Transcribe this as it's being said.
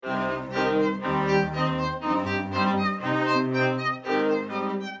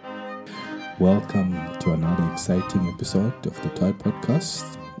Welcome to another exciting episode of the Toy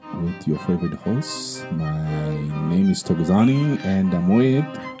Podcast with your favorite hosts. My name is Togozani and I'm with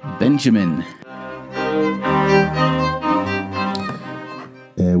Benjamin.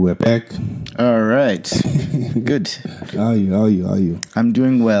 We're back. All right. Good. How are you? I'm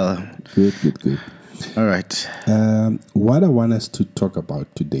doing well. Good. All right. What I want us to talk about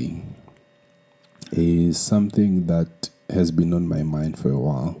today is something that has been on my mind for a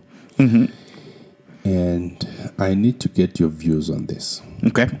while. Mm-hmm. And I need to get your views on this.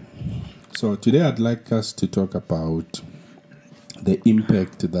 Okay. So today I'd like us to talk about the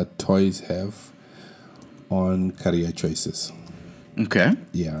impact that toys have on career choices. Okay.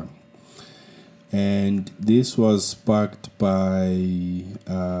 Yeah. And this was sparked by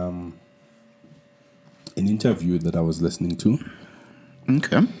an interview that I was listening to.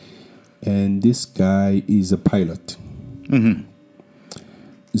 Okay. And this guy is a pilot. Mm-hmm.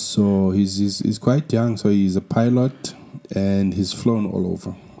 So he's quite young. So he's a pilot and he's flown all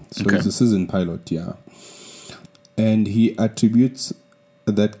over. So Okay. he's a seasoned pilot, yeah. And he attributes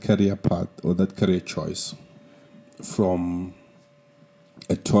that career path or that career choice from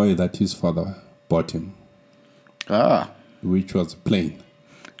a toy that his father bought him, which was a plane.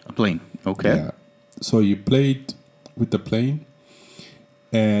 A plane. Okay. Yeah. So he played with the plane,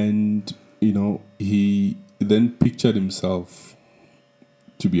 and he then pictured himself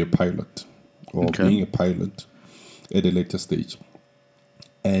to be a pilot or Okay. being a pilot at a later stage.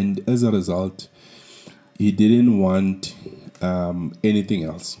 And as a result, he didn't want anything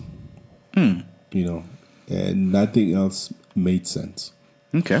else. And nothing else made sense.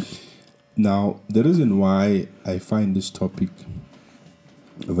 Okay. Now, the reason why I find this topic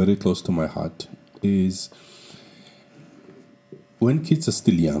very close to my heart is when kids are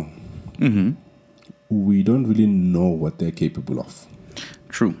still young, we don't really know what they're capable of.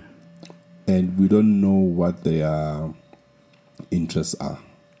 True. And we don't know what their interests are.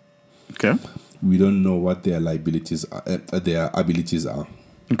 Okay. We don't know what their liabilities are, their abilities are.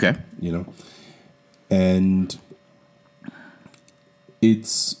 Okay. And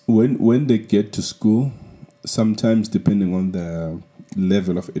it's when they get to school, sometimes depending on the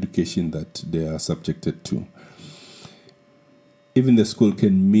level of education that they are subjected to, even the school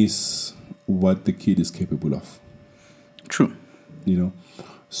can miss what the kid is capable of. True.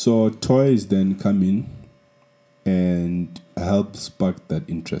 So toys then come in and help spark that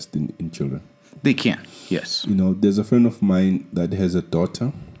interest in children. They can. Yes. There's a friend of mine that has a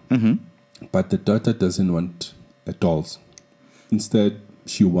daughter, Mm-hmm. but the daughter doesn't want dolls. Instead,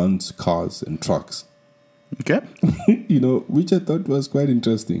 she wants cars and trucks. Okay. Which I thought was quite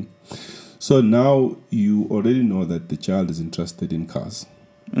interesting. So now you already know that the child is interested in cars.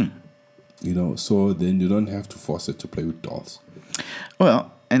 So then you don't have to force her to play with dolls.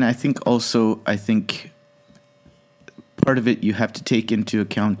 Well, and I think part of it you have to take into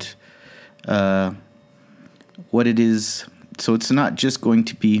account what it is. So it's not just going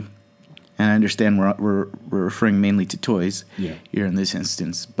to be, and I understand we're referring mainly to toys here in this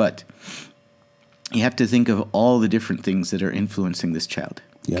instance, but you have to think of all the different things that are influencing this child.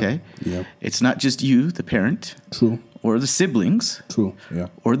 Yeah. Okay? Yeah. It's not just you, the parent. True. Or the siblings. True. Yeah.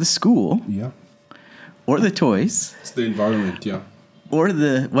 Or the school. Yeah. Or the toys. It's the environment, yeah. Or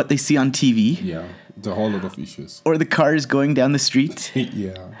what they see on TV. Yeah. It's a whole lot of issues. Or the cars going down the street.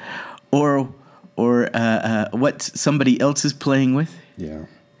 Yeah. Or what somebody else is playing with. Yeah.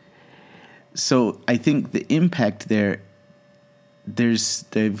 So I think the impact they've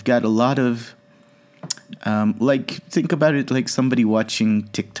got a lot of, think about it like somebody watching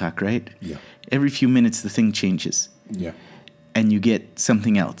TikTok, right? Yeah. Every few minutes the thing changes. Yeah. And you get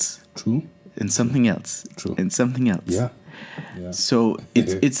something else. True. And something else. True. And something else. Yeah. Yeah. So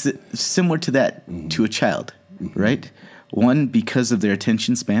it's similar to that to a child, right? One, because of their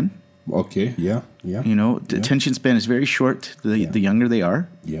attention span. Okay. Yeah. Yeah. The attention span is very short. The younger they are,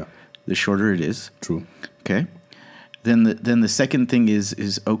 Yeah. the shorter it is. True. Okay. Then the second thing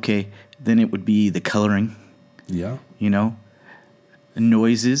is okay. Then it would be the coloring. Yeah.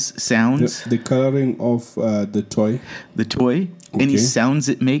 Noises, sounds. The coloring of the toy. The toy. Okay. Any sounds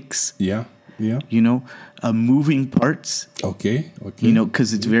it makes. Yeah. Yeah. Moving parts. Okay. Okay.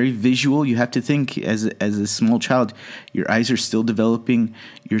 Because it's very visual. You have to think as a small child, your eyes are still developing.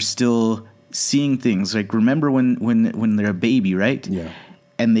 You're still seeing things. Like remember when they're a baby, right? Yeah.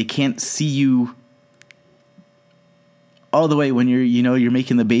 And they can't see you all the way when you're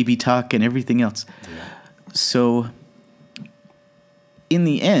making the baby talk and everything else. Yeah. So in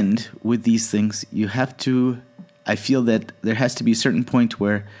the end, with these things, I feel that there has to be a certain point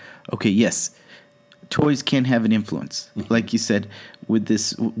where, okay, yes, toys can have an influence. Like you said, with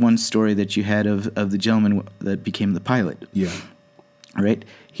this one story that you had of the gentleman that became the pilot. Yeah. Right?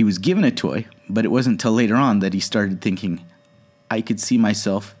 He was given a toy, but it wasn't until later on that he started thinking, I could see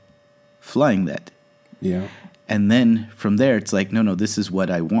myself flying that. Yeah. And then from there, it's like, no, this is what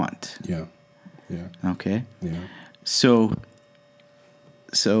I want. Yeah. Yeah. Okay? Yeah. So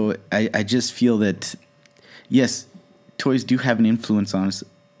I just feel that, yes, toys do have an influence on us,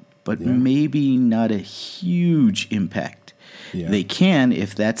 but maybe not a huge impact. Yeah. They can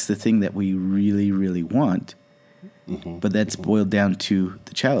if that's the thing that we really, really want, but that's boiled down to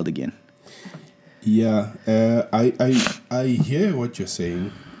the child again. Yeah, I hear what you're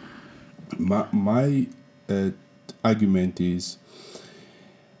saying. My argument is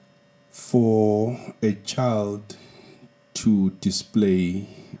for a child to display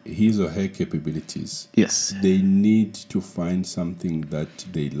his or her capabilities. Yes. They need to find something that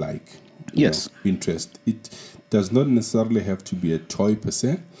they like. Yes. Interest. It does not necessarily have to be a toy per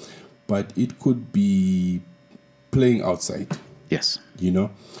se, but it could be playing outside. Yes.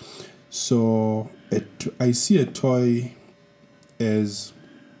 So I see a toy as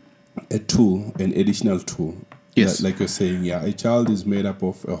a tool, an additional tool. Yes. Like you're saying, a child is made up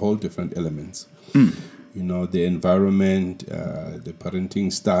of a whole different elements. The environment, the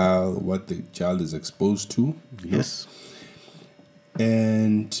parenting style, what the child is exposed to. Yes.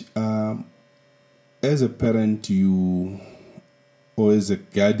 And as a parent, or as a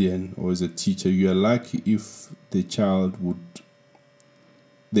guardian, or as a teacher, you are lucky if the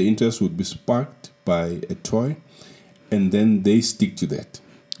interest would be sparked by a toy, and then they stick to that.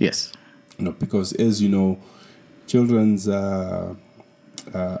 Yes. Because as you know, children's love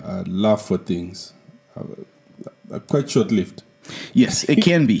for things are quite short-lived. Yes, it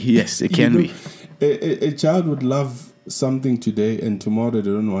can be. Yes, it can be. A child would love something today, and tomorrow they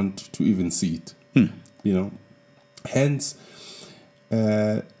don't want to even see it. Hence,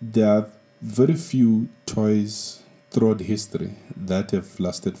 there are very few toys throughout history that have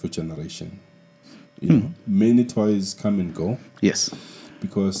lasted for generations. Many toys come and go. Yes.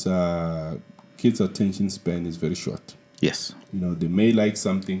 Because kids' attention span is very short. Yes. They may like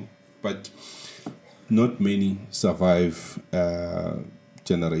something, but not many survive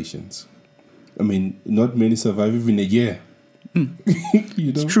generations. I mean, not many survive even a year.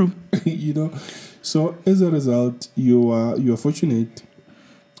 It's true. So as a result, you are fortunate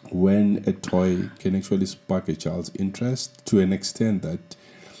when a toy can actually spark a child's interest to an extent that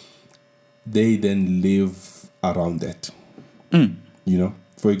they then live around that.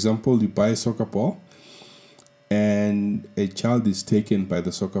 For example, you buy a soccer ball, and a child is taken by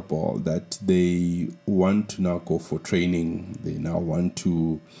the soccer ball that they want to now go for training. They now want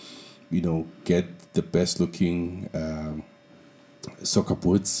to, get the best looking soccer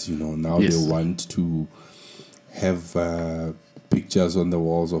boots. Now Yes. they want to have pictures on the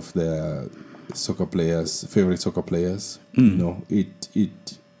walls of their favorite soccer players.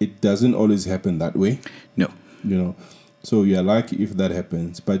 It doesn't always happen that way. No. So you're lucky if that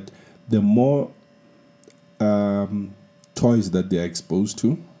happens. But the more toys that they're exposed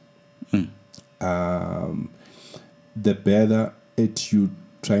to, the better at you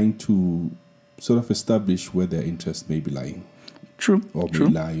trying to sort of establish where their interest may be lying. True. Or may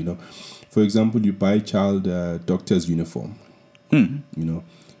lie, For example, you buy a child a doctor's uniform.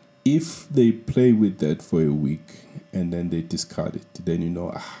 If they play with that for a week and then they discard it, then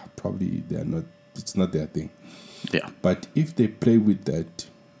probably it's not their thing. Yeah. But if they play with that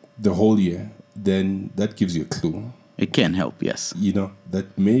the whole year, then that gives you a clue. It can help, yes.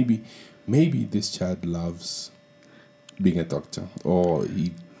 That maybe this child loves being a doctor, or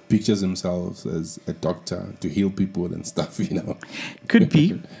he pictures himself as a doctor to heal people and stuff, Could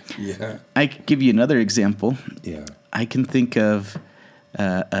be. Yeah. I could give you another example. Yeah. I can think of,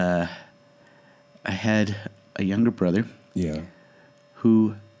 I had a younger brother. Yeah.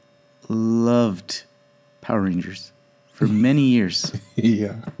 Who loved Power Rangers for many years.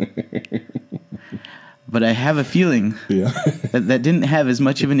 Yeah. But I have a feeling that didn't have as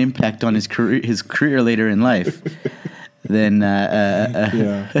much of an impact on his career later in life than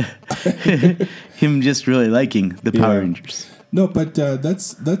him just really liking the Power Rangers. No, but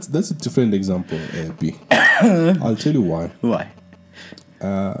that's a different example, B. I'll tell you why. Why?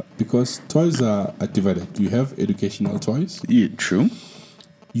 Because toys are divided. You have educational toys. Yeah, true.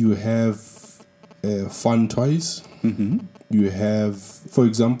 You have fun toys. Mm-hmm. You have, for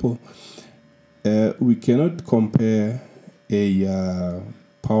example, we cannot compare a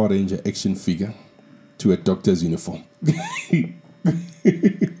Power Ranger action figure to a doctor's uniform.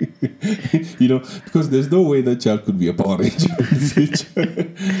 You know, because there's no way that child could be a Power Ranger in the future.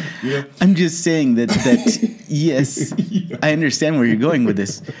 You know? I'm just saying that yes, Yeah. I understand where you're going with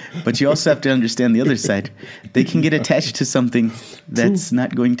this, but you also have to understand the other side. They can get attached to something that's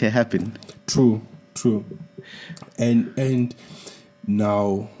not going to happen. True. And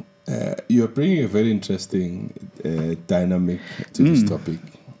now you're bringing a very interesting dynamic to this topic,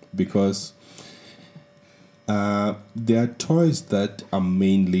 because there are toys that are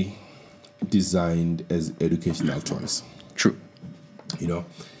mainly designed as educational toys. True. You know,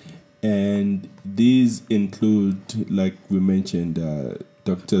 and these include, like we mentioned,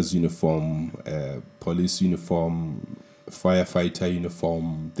 doctor's uniform, police uniform, firefighter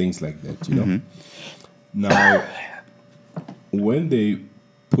uniform, things like that, you know. Now, when they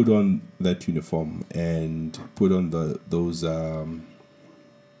put on that uniform and put on those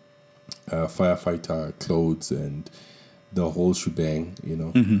firefighter clothes and the whole shebang, you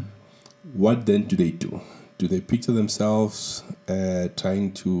know, what then do they do? Do they picture themselves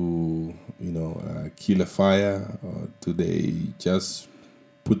trying to, you know, kill a fire, or do they just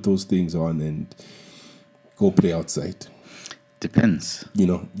put those things on and go play outside? Depends. You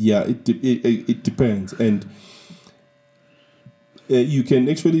know, yeah, it depends, and you can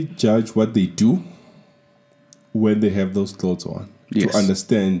actually judge what they do when they have those clothes on to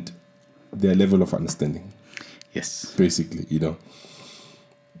understand their level of understanding. Yes, basically, you know.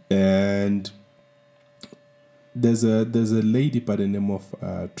 And there's a lady by the name of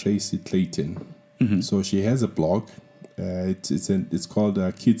Tracy Clayton. So she has a blog. It's called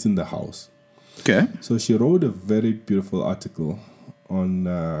Kids in the House. Okay. So she wrote a very beautiful article on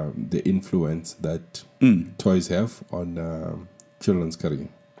the influence that toys have on children's career.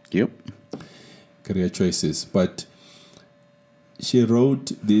 Yep. Career choices. But she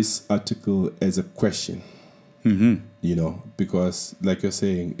wrote this article as a question. You know, because like you're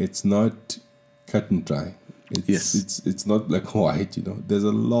saying, it's not cut and dry. It's not black and white, you know. There's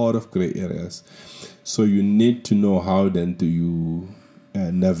a lot of gray areas. So you need to know how then do you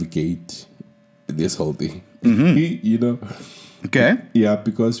navigate this whole thing. You know? Okay. Yeah,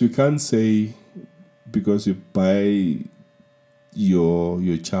 because you can't say because you buy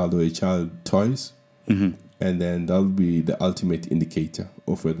your child or a child toys and then that'll be the ultimate indicator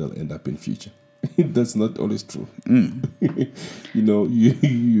of where they'll end up in future. That's not always true. You know,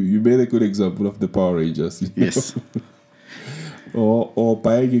 you made a good example of the Power Rangers. Yes. or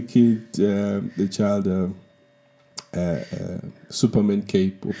buying a kid, the child, Superman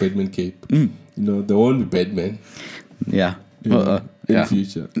cape or Batman cape. You know, they won't be Batman. Yeah. In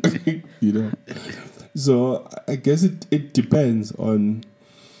future. You know. So I guess it depends on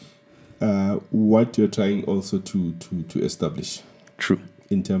what you're trying also to establish. True.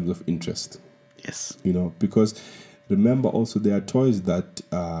 In terms of interest. Yes. You know, because remember also there are toys that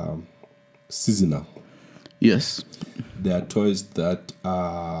are seasonal. Yes. There are toys that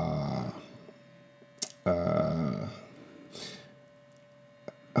are I'm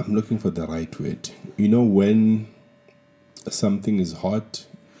looking for the right word. You know, when something is hot.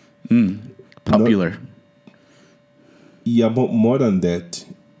 Popular. More than that.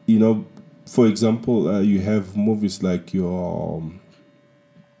 You know, for example, you have movies like your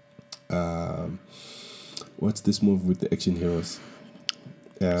what's this movie with the action heroes?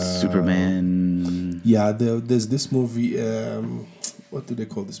 Superman. Yeah, there's this movie. What do they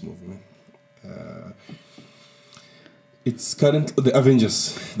call this movie, man? It's the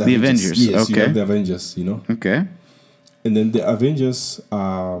Avengers. The Avengers. Yes, okay. You have the Avengers, you know. Okay. And then the Avengers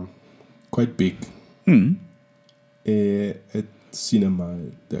are quite big. At cinema,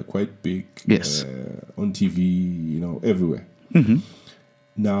 they're quite big. Yes. On TV, you know, everywhere.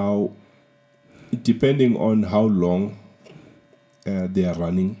 Now, depending on how long they are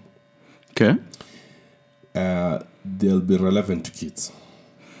running, okay, they'll be relevant to kids.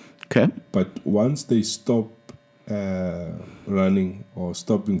 Okay. But once they stop running or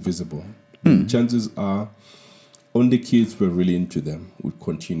stop being visible, chances are only kids who are really into them would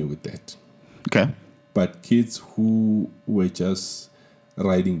continue with that. Okay. But kids who were just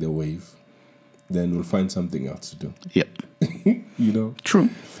riding the wave, then will find something else to do. Yep. You know? True.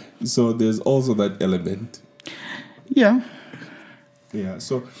 So there's also that element. Yeah. Yeah.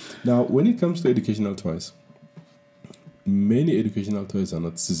 So now when it comes to educational toys, many educational toys are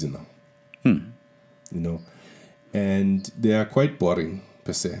not seasonal. You know? And they are quite boring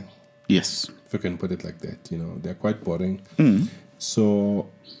per se. Yes. If I can put it like that, you know, they're quite boring. So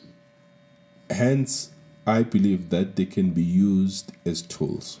hence I believe that they can be used as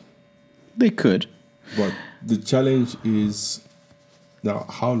tools. They could. But the challenge is now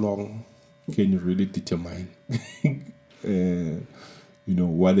how long can you really determine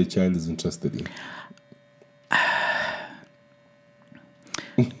what a child is interested in?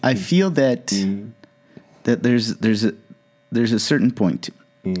 I feel that that there's a certain point.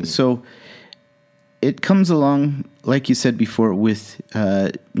 So it comes along, like you said before, with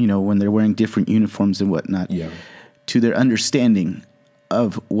when they're wearing different uniforms and whatnot, to their understanding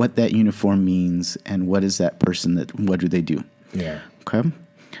of what that uniform means and what is that person, what do they do. Yeah. Okay.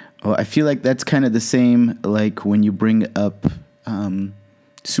 Well, I feel like that's kind of the same like when you bring up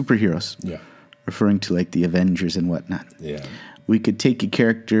superheroes. Yeah. Referring to like the Avengers and whatnot. Yeah. We could take a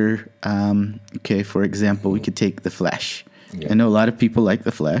character, for example, we could take the Flash. Yeah. I know a lot of people like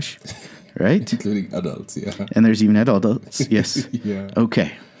the Flash, right? Including adults, yeah. And there's even adults, yes. Yeah.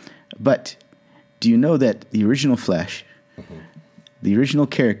 Okay. But do you know that the original Flash, the original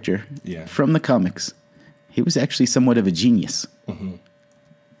character from the comics, he was actually somewhat of a genius.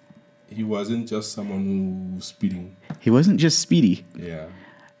 He wasn't just someone who was speeding. He wasn't just speedy. Yeah.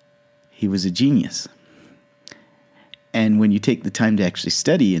 He was a genius. And when you take the time to actually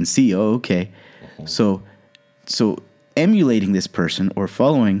study and see, so emulating this person or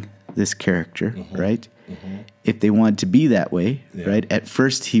following this character, right? If they want to be that way, right? At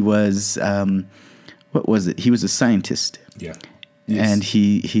first he was, what was it? He was a scientist. Yeah. Yes. And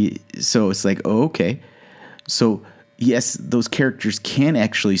so it's like, So yes, those characters can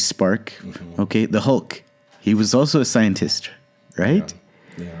actually spark, the Hulk. He was also a scientist, right?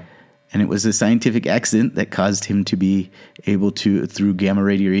 Yeah. And it was a scientific accident that caused him to be able to, through gamma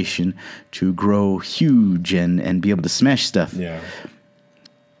radiation, to grow huge and be able to smash stuff. Yeah.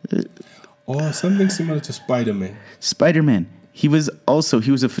 Or something similar to Spider-Man. Spider-Man. He was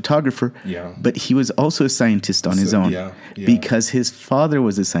a photographer, but he was also a scientist on his own because his father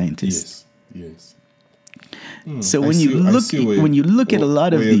was a scientist. Yes. So when you look at a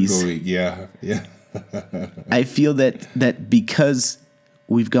lot of these, I feel that because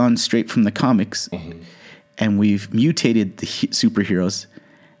we've gone straight from the comics and we've mutated the superheroes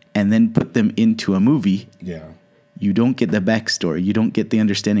and then put them into a movie, you don't get the backstory. You don't get the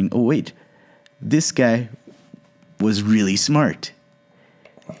understanding, this guy was really smart.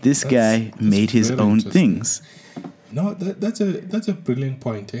 This guy made his own things. No, that's a brilliant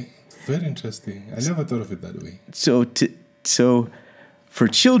point, eh? Very interesting. I never thought of it that way. So for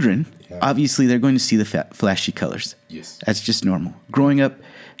children, obviously they're going to see the flashy colors. Yes. That's just normal. Growing up,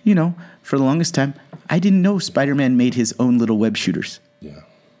 for the longest time, I didn't know Spider-Man made his own little web shooters. Yeah.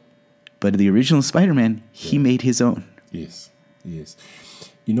 But the original Spider-Man, he made his own. Yes.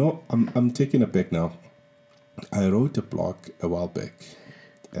 I'm taken aback now. I wrote a blog a while back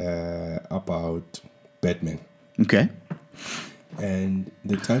about Batman. Okay. And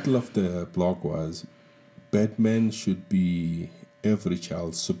the title of the blog was Batman Should Be Every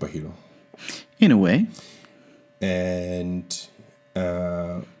Child's Superhero. In a way. And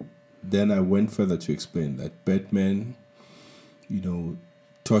then I went further to explain that Batman,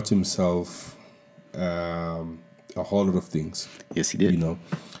 taught himself a whole lot of things. Yes, he did.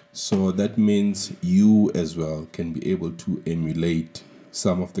 So that means you as well can be able to emulate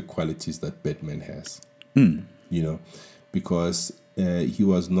some of the qualities that Batman has. Because he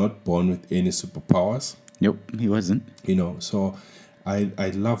was not born with any superpowers. Nope, he wasn't. So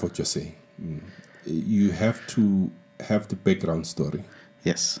I love what you're saying. You have to have the background story.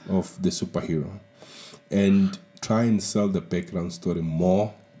 Yes. Of the superhero. And try and sell the background story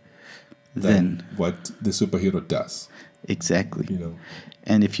more than what the superhero does. Exactly.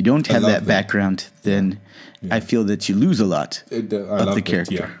 And if you don't have that background, then I feel that you lose a lot of the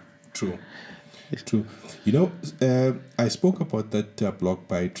character. Yeah, true. I spoke about that blog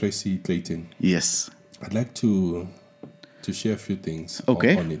by Tracy Clayton. Yes. I'd like to share a few things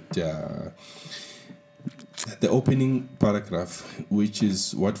on it. The opening paragraph, which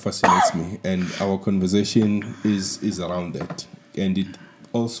is what fascinates me, and our conversation is around that. And it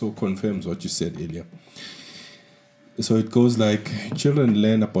also confirms what you said earlier. So it goes like, children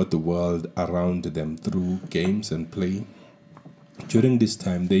learn about the world around them through games and play. During this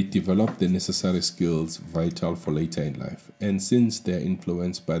time, they develop the necessary skills vital for later in life. And since they're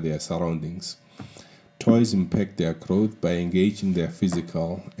influenced by their surroundings, toys impact their growth by engaging their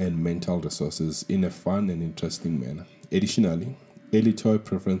physical and mental resources in a fun and interesting manner. Additionally, early toy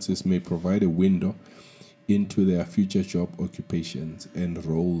preferences may provide a window into their future job occupations and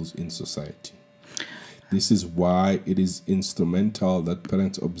roles in society. This is why it is instrumental that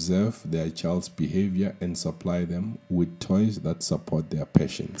parents observe their child's behavior and supply them with toys that support their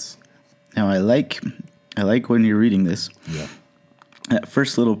passions. Now, I like when you're reading this. Yeah. That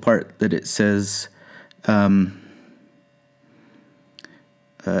first little part that it says,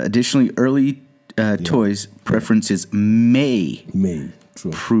 additionally, early toys, preferences may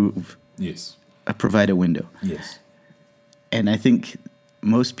true. Yes. Provide a window. Yes. And I think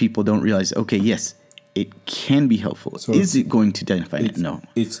most people don't realize, okay, yes, it can be helpful. So is it going to define it? No.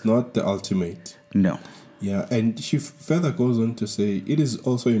 It's not the ultimate. No. Yeah, and she further goes on to say, it is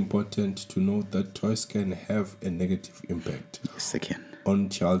also important to note that toys can have a negative impact. Yes, they can. On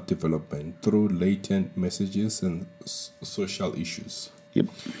child development through latent messages and social issues. Yep.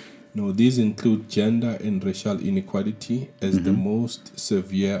 No, these include gender and racial inequality as the most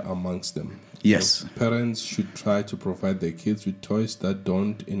severe amongst them. Yes. Parents should try to provide their kids with toys that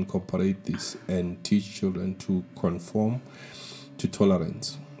don't incorporate this and teach children to conform to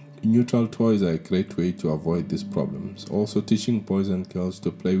tolerance. Neutral toys are a great way to avoid these problems. Also, teaching boys and girls to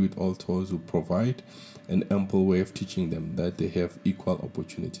play with all toys will provide an ample way of teaching them that they have equal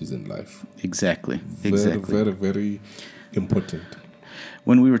opportunities in life. Exactly. Very, very important.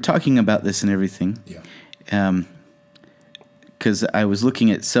 When we were talking about this and everything, because I was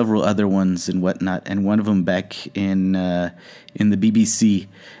looking at several other ones and whatnot, and one of them back in the BBC,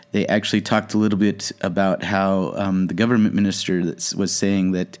 they actually talked a little bit about how the government minister was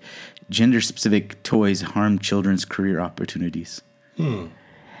saying that gender-specific toys harm children's career opportunities.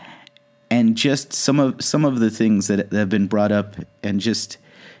 And just some of the things that have been brought up, and just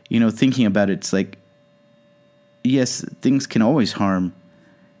thinking about it, it's like, yes, things can always harm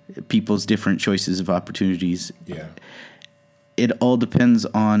people's different choices of opportunities. Yeah. It all depends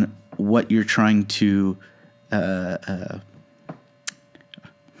on what you're trying to. I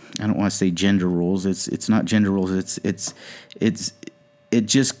don't want to say gender roles. It's not gender roles. It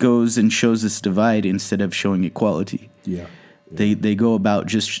just goes and shows this divide instead of showing equality. Yeah. They go about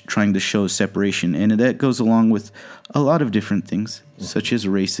just trying to show separation, and that goes along with a lot of different things, such as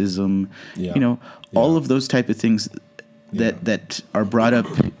racism. All of those type of things that are brought up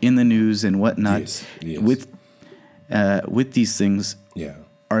in the news and whatnot. Yes. With these things. Yeah.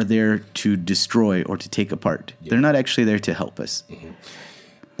 Are there to destroy or to take apart. They're not actually there to help us.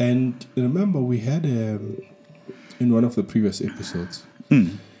 And remember, we had in one of the previous episodes,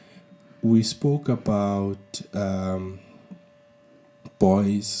 we spoke about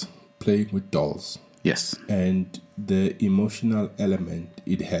boys playing with dolls. Yes. And the emotional element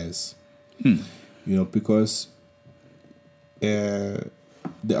it has. Because the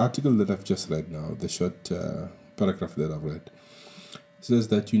article that I've just read now, the short paragraph that I've read, says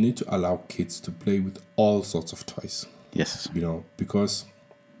that you need to allow kids to play with all sorts of toys. Yes. Because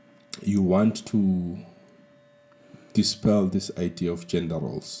you want to dispel this idea of gender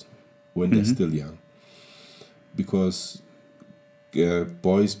roles when they're still young. Because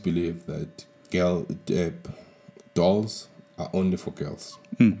boys believe that dolls are only for girls,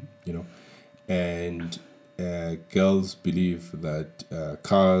 and girls believe that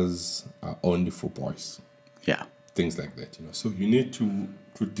cars are only for boys. Yeah. Things like that, So you need to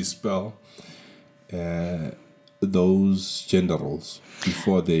dispel those gender roles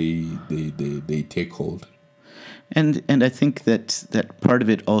before they take hold. And I think that part of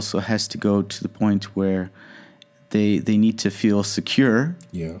it also has to go to the point where they need to feel secure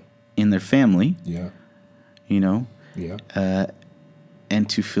in their family. Yeah. And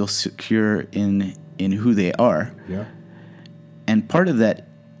to feel secure in who they are. Yeah. And part of that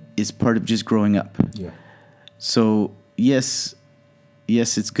is part of just growing up. Yeah. So yes,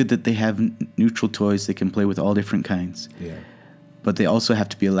 it's good that they have neutral toys. They can play with all different kinds. Yeah. But they also have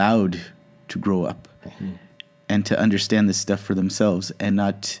to be allowed to grow up and to understand this stuff for themselves, and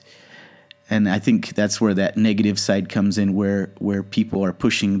not. And I think that's where that negative side comes in, where people are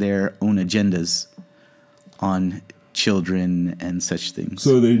pushing their own agendas on children and such things.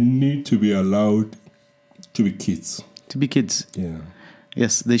 So they need to be allowed to be kids. To be kids. Yeah.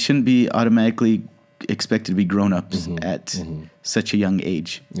 Yes, they shouldn't be automatically expected to be grown-ups at such a young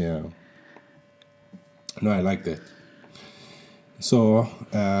age. Yeah. No, I like that. So,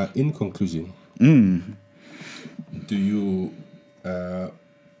 in conclusion, do you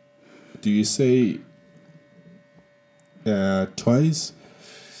say toys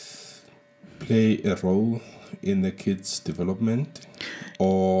play a role in the kids' development,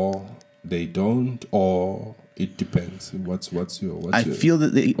 or they don't, or it depends? What's your feel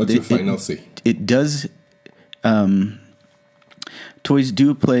that what's your final say? It does. Toys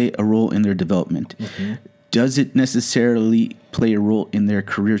do play a role in their development. Does it necessarily play a role in their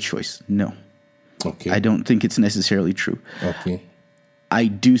career choice? No. Okay. I don't think it's necessarily true. Okay. I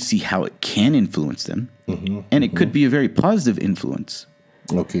do see how it can influence them, and it could be a very positive influence.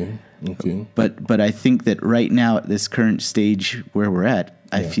 Okay. But I think that right now at this current stage where we're at,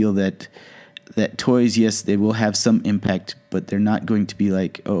 I feel that toys, yes, they will have some impact, but they're not going to be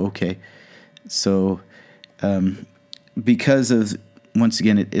like, oh, okay, So, because of, once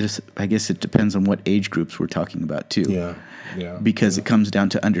again, it is, I guess it depends on what age groups we're talking about too. Yeah, yeah. Because it comes down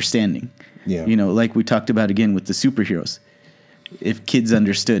to understanding. Yeah. You know, like we talked about again with the superheroes. If kids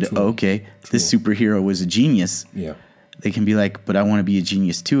understood, this superhero was a genius, yeah, they can be like, but I want to be a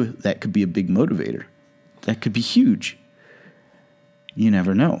genius too. That could be a big motivator. That could be huge. You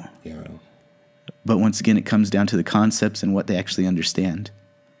never know. Yeah. But once again, it comes down to the concepts and what they actually understand.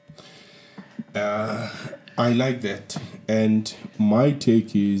 I like that. And my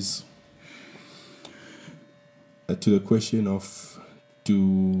take is to the question of,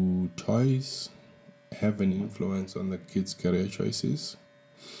 do toys have an influence on the kids' career choices?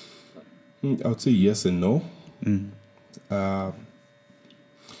 I would say yes and no.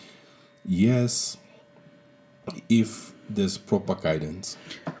 Yes, if there's proper guidance.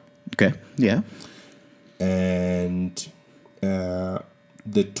 Okay, yeah. And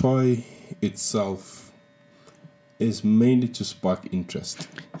the toy itself is mainly to spark interest.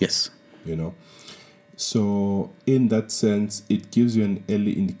 Yes. You know, so in that sense, it gives you an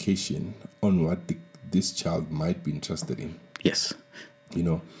early indication on what this child might be interested in. Yes. You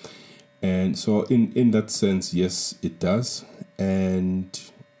know, and so in that sense, yes, it does. And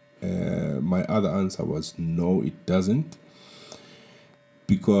my other answer was no, it doesn't,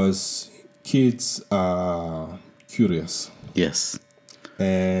 because kids are curious. Yes.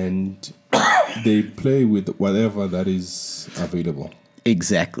 And they play with whatever that is available.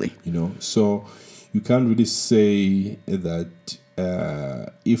 Exactly. You know, so you can't really say that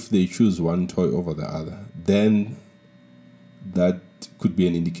if they choose one toy over the other, then that could be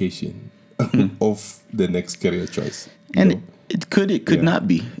an indication of the next career choice. And it could not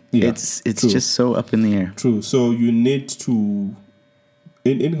be. Yeah, it's just so up in the air. True. So you need to,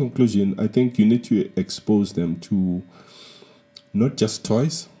 in conclusion, I think you need to expose them to not just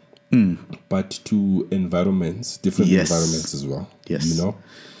toys, but to environments, different environments as well. Yes. You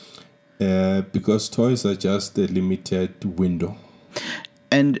know, because toys are just a limited window.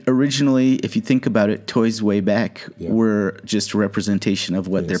 And originally, if you think about it, toys way back were just a representation of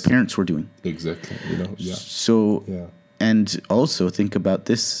what their parents were doing. Exactly. You know, yeah. So, and also think about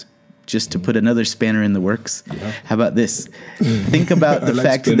this, just to put another spanner in the works. Yeah. How about this? Think about the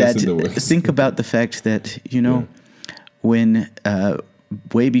fact that you know, when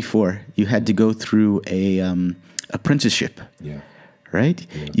way before you had to go through a apprenticeship. Yeah. Right?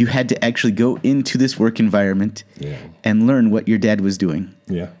 Yeah. You had to actually go into this work environment and learn what your dad was doing.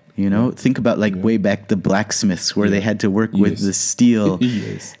 Yeah. You know, think about way back the blacksmiths where they had to work with the steel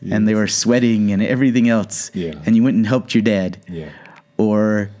and they were sweating and everything else. Yeah. And you went and helped your dad. Yeah.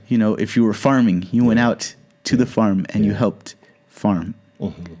 Or, you know, if you were farming, you went out to the farm and you helped farm.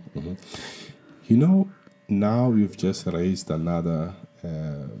 Mm-hmm. Mm-hmm. You know, now you've just raised another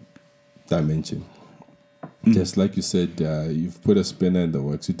dimension. Just like you said, you've put a spinner in the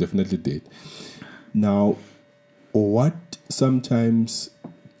works. You definitely did. Now, what sometimes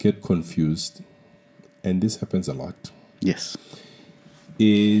get confused, and this happens a lot. Yes.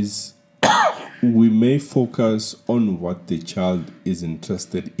 Is we may focus on what the child is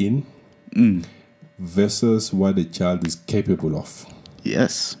interested in versus what the child is capable of.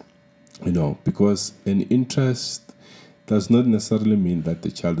 Yes. You know, because an interest does not necessarily mean that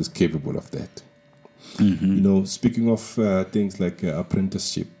the child is capable of that. Mm-hmm. You know, speaking of things like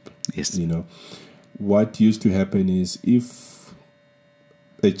apprenticeship, you know, what used to happen is if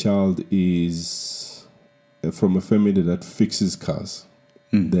a child is from a family that fixes cars,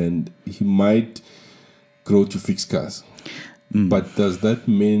 then he might grow to fix cars. But does that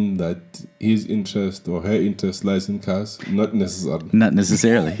mean that his interest or her interest lies in cars? Not necessarily. Not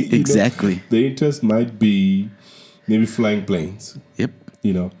necessarily. Exactly. Know, the interest might be maybe flying planes. Yep.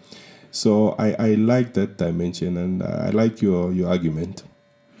 You know. So I like that dimension, and I like your argument,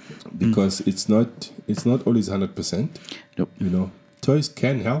 because it's not always 100%. Nope. You know, toys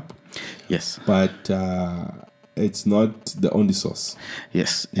can help. Yes. But it's not the only source.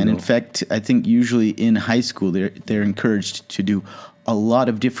 Yes. And in fact, I think usually in high school they're encouraged to do a lot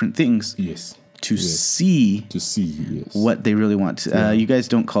of different things. Yes. To see what they really want. You guys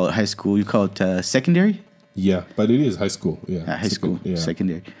don't call it high school; you call it secondary. Yeah, but it is high school. Yeah, high school,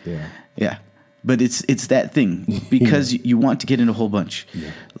 secondary. Yeah, yeah. But it's that thing, because you want to get in a whole bunch.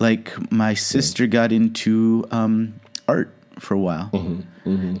 Yeah. Like my sister got into art for a while. Mm-hmm.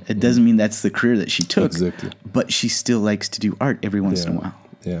 Mm-hmm. It doesn't mean that's the career that she took. Exactly. But she still likes to do art every once in a while.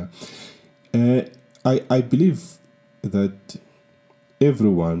 Yeah. I believe that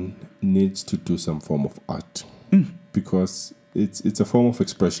everyone needs to do some form of art, because it's a form of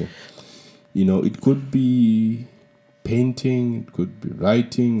expression. You know, it could be painting, it could be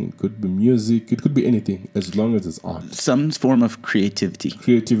writing, it could be music, it could be anything, as long as it's art. Some form of creativity.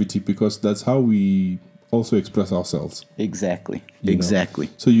 Creativity, because that's how we also express ourselves. Exactly. You Exactly.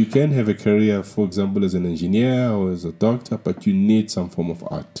 know? So you can have a career, for example, as an engineer or as a doctor, but you need some form of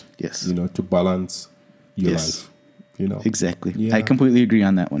art. Yes. You know, to balance your Yes. life. You know. Exactly. Yeah. I completely agree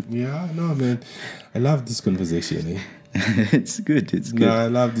on that one. Yeah, no, man. I love this conversation, eh? It's good. It's good. No, I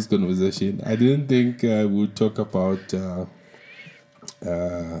love this conversation. I didn't think we'd talk about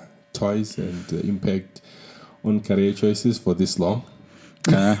toys and the impact on career choices for this long.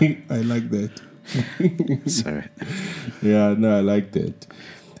 I like that. Sorry. Yeah, no, I like that.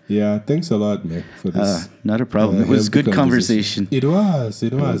 Yeah, thanks a lot, man, for this. Not a problem. It was healthy good conversation. It was,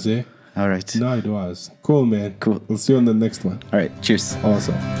 eh? All right. No, it was. Cool, man. Cool. We'll see you on the next one. All right. Cheers.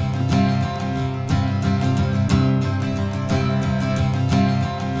 Awesome.